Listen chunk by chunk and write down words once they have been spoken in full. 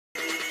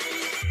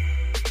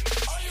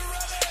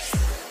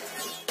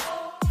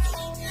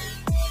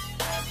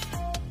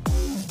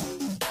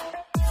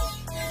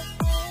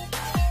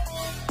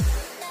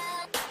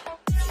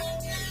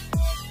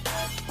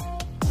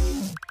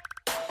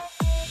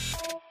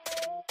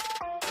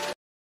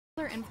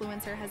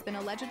influencer has been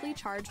allegedly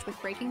charged with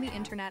breaking the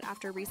internet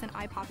after recent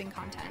eye-popping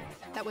content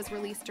that was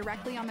released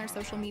directly on their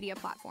social media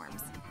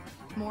platforms.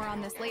 More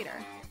on this later.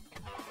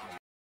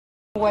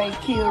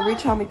 Longway killed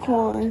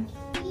Richhomiequan.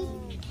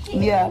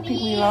 Yeah,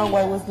 Peewee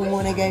Longway was the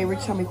one that gave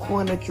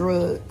Richhomiequan the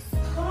drugs.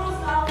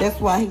 That's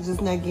why he's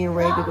just not getting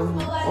ready to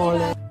all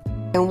that.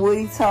 And what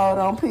he told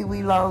on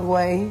Peewee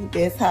Longway,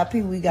 that's how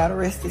Peewee got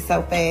arrested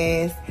so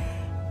fast.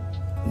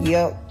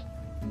 Yep.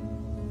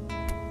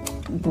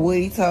 What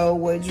he told,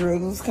 what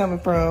drugs was coming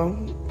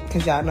from,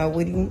 because y'all know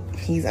what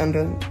he's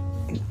under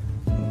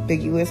the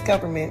U.S.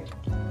 government.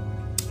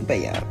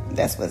 But yeah,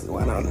 that's what's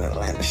going on in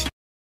Atlanta.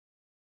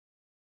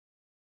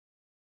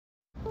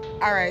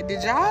 All right,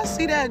 did y'all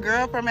see that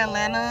girl from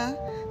Atlanta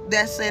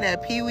that said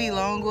that Peewee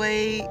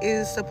Longway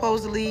is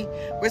supposedly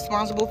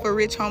responsible for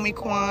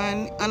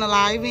Richhomiequan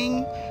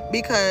unaliving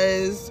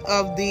because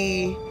of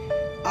the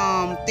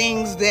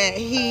things that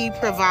he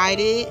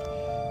provided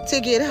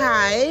to get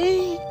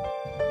high?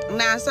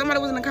 Now, somebody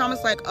was in the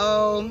comments like,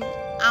 oh,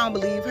 I don't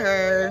believe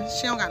her.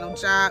 She don't got no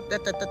job. I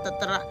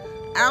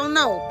don't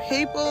know.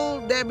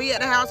 People that be at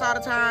the house all the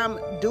time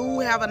do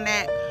have a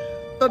knack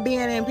for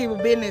being in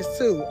people's business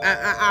too.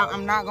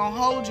 I'm not gonna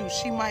hold you.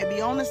 She might be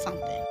onto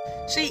something.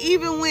 She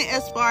even went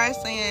as far as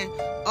saying,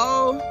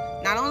 oh,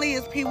 not only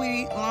is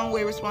Peewee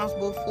Longway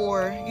responsible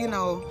for, you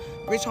know,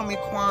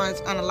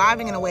 Richhomiequan's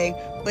unaliving in a way,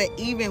 but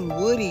even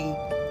Woody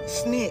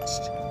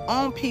snitched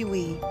on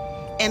Peewee,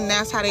 and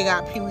that's how they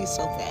got Peewee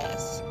so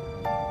fast.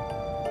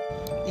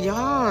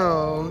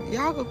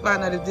 Y'all can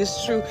find out if this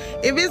is true.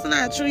 If it's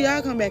not true,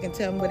 y'all come back and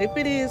tell me. But if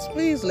it is,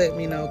 please let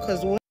me know.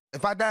 Cause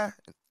if I die,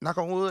 knock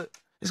on wood,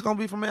 it's gonna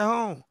be from at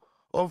home,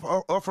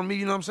 or from me.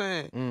 You know what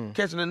I'm saying?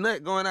 Catching a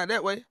nut going out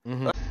that way.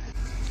 I'm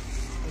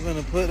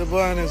gonna put the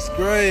boy in his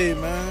grave,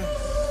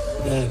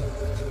 man.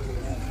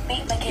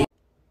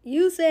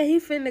 You said he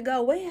finna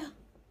go where?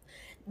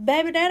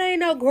 Baby, that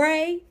ain't no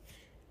grave.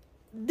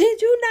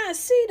 Did you not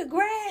see the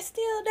grass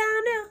still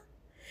down there?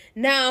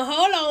 Now,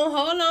 hold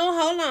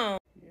on.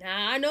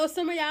 Now, I know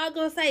some of y'all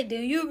gonna say, do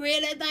you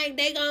really think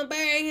they gonna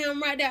bury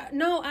him right there?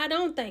 No, I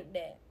don't think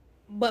that.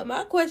 But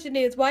my question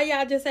is, why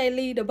y'all just say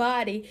leave the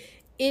body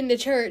in the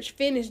church,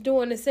 finish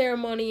doing the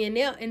ceremony and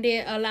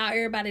then allow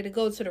everybody to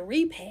go to the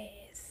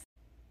repast?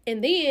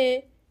 And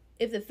then,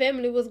 if the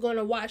family was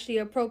gonna watch the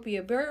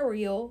appropriate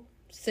burial,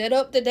 set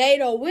up the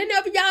date or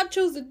whenever y'all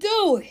choose to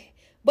do it.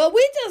 But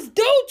we just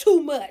do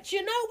too much,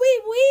 you know?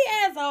 We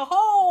as a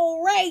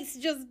whole race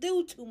just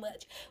do too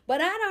much. But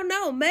I don't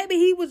know. Maybe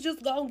he was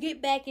just going to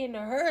get back in the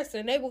hearse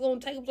and they were going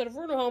to take him to the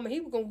funeral home and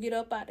he was going to get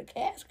up out the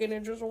casket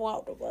and just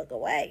walk the fuck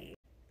away.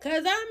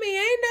 Because, I mean,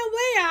 ain't no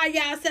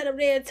way y'all sat up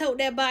there and tote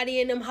that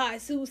body in them hot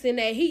suits and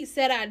that heat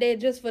set out there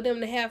just for them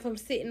to have him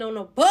sitting on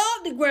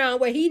above the ground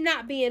where he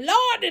not being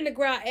lowered in the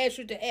ground,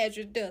 ashes to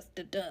ashes, dust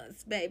to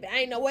dust, baby.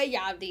 Ain't no way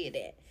y'all did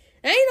that.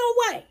 Ain't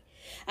no way.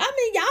 I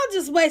mean, y'all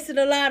just wasted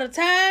a lot of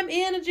time,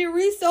 energy,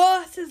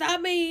 resources. I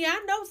mean,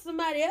 I know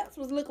somebody else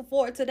was looking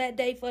forward to that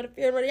day for the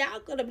funeral. Y'all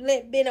could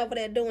have been over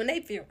there doing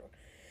their funeral.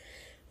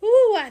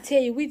 Ooh, I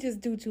tell you, we just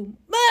do too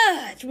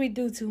much. We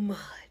do too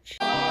much.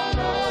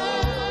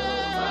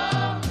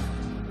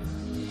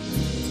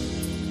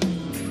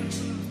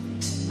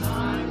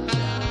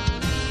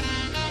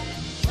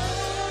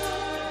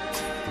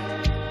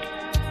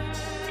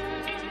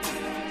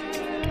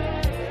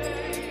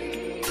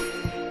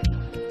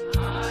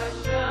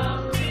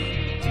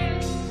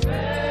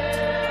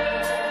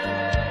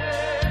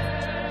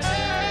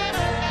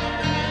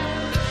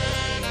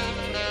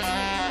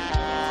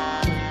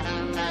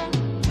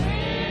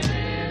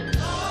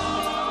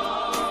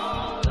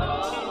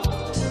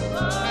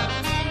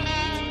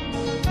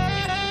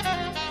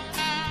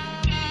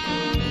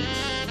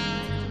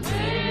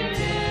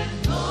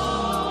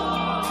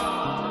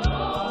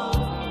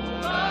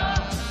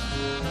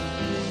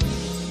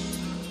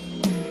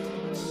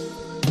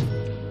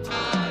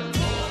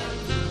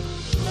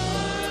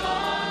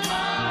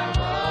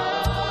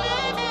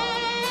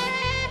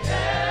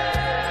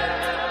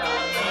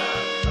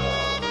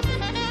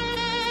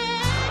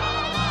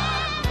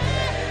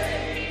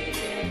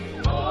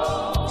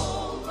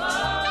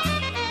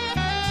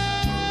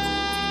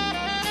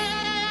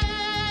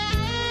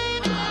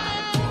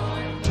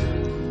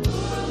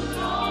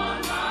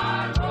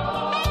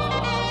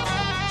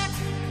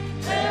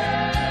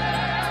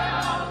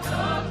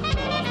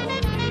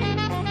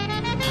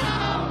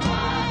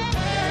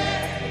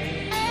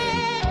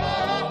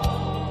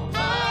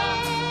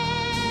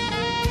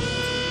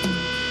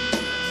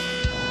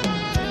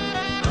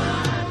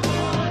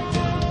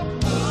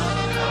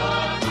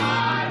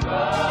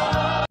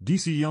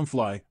 DC Young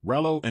Fly,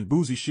 Rallo, and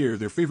Boozy share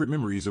their favorite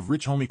memories of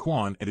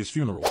Richhomiequan at his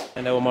funeral.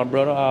 And that was my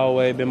brother,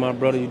 always been my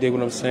brother, you dig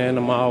what I'm saying?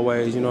 I'm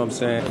always, you know what I'm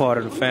saying, part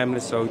of the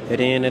family. So at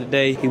the end of the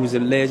day, he was a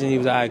legend, he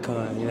was an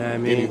icon, you know what I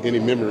mean? Any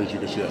memories you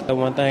can share? The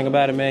one thing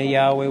about it, man, he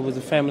always was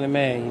a family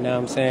man, you know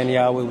what I'm saying? He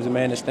always was a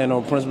man that stand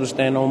on principles,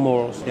 stand on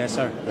morals. Yes,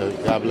 sir.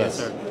 God bless.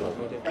 Yes,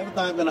 sir.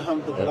 Everything been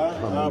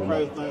alhamdulillah. All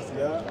praise thanks to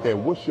God.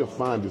 And what's your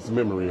fondest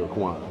memory of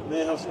Quan?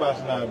 Me and him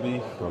squashing our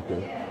beef.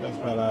 Okay. That's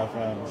probably our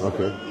fondest.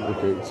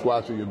 Okay.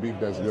 Squashing your beef,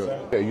 that's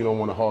good. Hey, you don't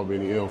want to harbor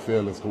any ill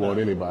feelings toward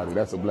anybody.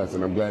 That's a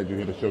blessing. I'm glad you're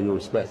here to show your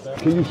respect.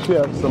 Can you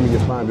share some of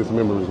your fondest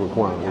memories with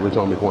Quan,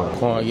 Richhomiequan?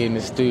 Quan get in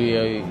the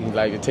studio, he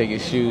like to take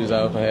his shoes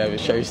off and have his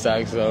shirt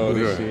socks on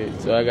and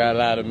shit. So I got a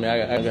lot of,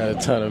 I got a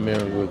ton of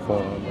memories with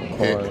Quan.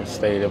 Quan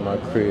stayed at my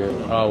crib.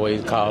 I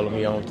always call him,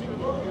 he on.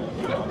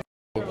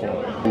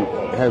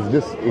 Has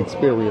this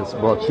experience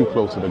brought you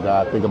closer to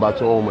God? Think about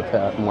your own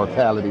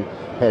mortality.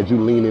 Had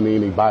you leaned into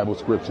any Bible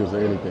scriptures or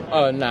anything?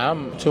 Nah,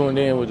 I'm tuned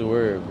in with the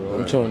word, bro.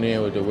 I'm tuned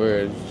in with the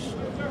word.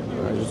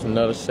 Just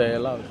another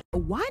sad loss.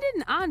 Why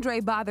didn't Andre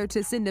bother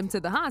to send him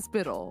to the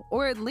hospital?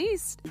 Or at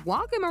least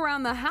walk him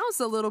around the house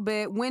a little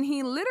bit when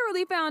he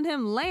literally found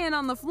him laying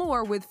on the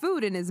floor with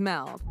food in his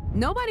mouth?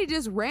 Nobody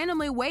just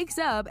randomly wakes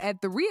up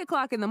at 3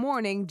 o'clock in the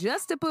morning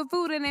just to put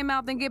food in their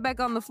mouth and get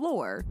back on the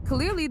floor.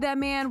 Clearly that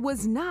man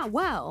was not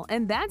well,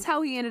 and that's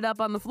how he ended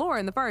up on the floor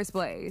in the first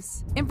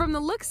place. And from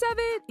the looks of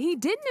it, he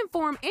didn't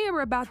inform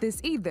Amber about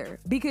this either,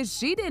 because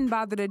she didn't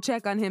bother to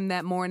check on him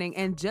that morning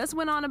and just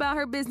went on about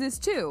her business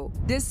too,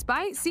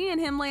 despite seeing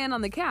him laying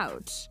on the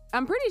couch.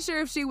 I'm pretty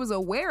sure if she was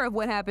aware of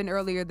what happened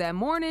earlier that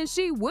morning,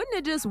 she wouldn't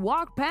have just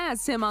walked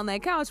past him on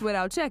that couch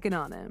without checking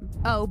on him.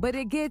 Oh, but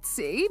it gets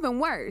even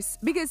worse,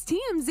 because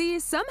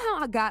TMZ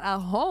somehow got a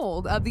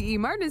hold of the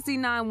emergency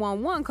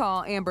 911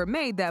 call Amber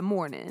made that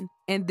morning.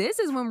 And this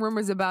is when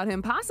rumors about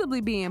him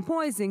possibly being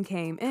poisoned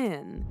came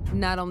in.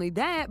 Not only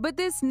that, but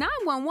this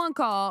 911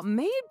 call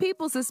made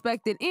people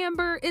suspect that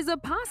Amber is a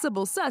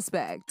possible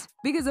suspect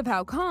because of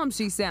how calm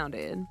she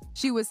sounded.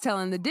 She was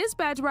telling the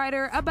dispatch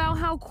writer about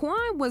how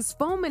Quan was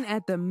foaming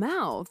at the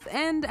mouth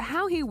and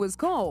how he was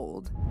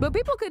cold. But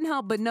people couldn't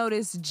help but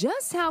notice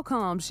just how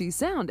calm she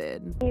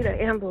sounded. I need an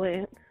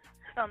ambulance.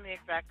 Tell me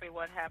exactly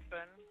what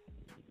happened.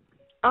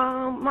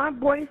 My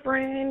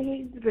boyfriend,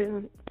 he's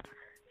been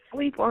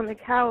asleep on the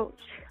couch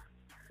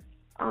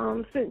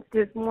since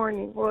this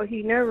morning. Well,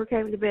 he never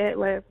came to bed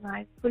last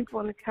night. Sleep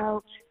on the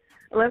couch.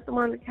 I left him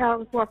on the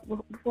couch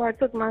before I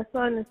took my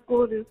son to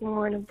school this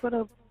morning, put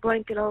a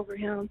blanket over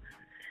him.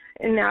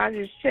 And now I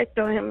just checked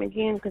on him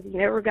again because he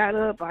never got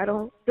up. I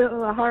don't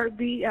feel a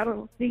heartbeat. I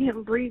don't see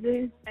him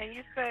breathing. And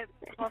you said,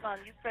 hold on,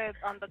 you said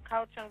on the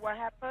couch, and what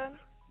happened?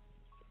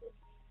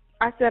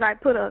 I said I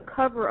put a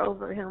cover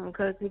over him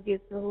because it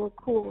gets a little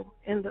cool.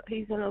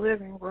 He's in the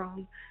living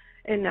room.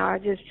 And now I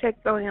just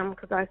checked on him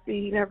because I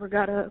see he never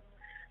got up.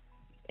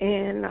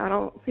 And I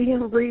don't see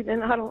him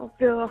breathing. I don't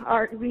feel a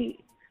heartbeat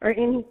or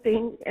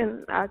anything.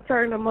 And I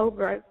turned him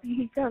over. I see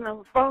he kind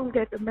of foamed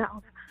at the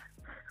mouth.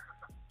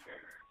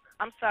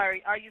 I'm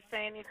sorry. Are you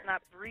saying he's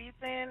not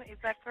breathing? Is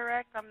that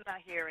correct? I'm not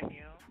hearing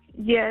you.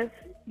 Yes.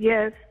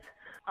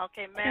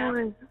 Okay,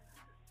 ma'am.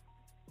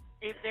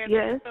 If there's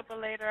yes. a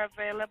defibrillator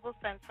available,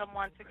 send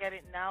someone to get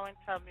it now and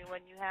tell me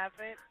when you have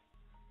it.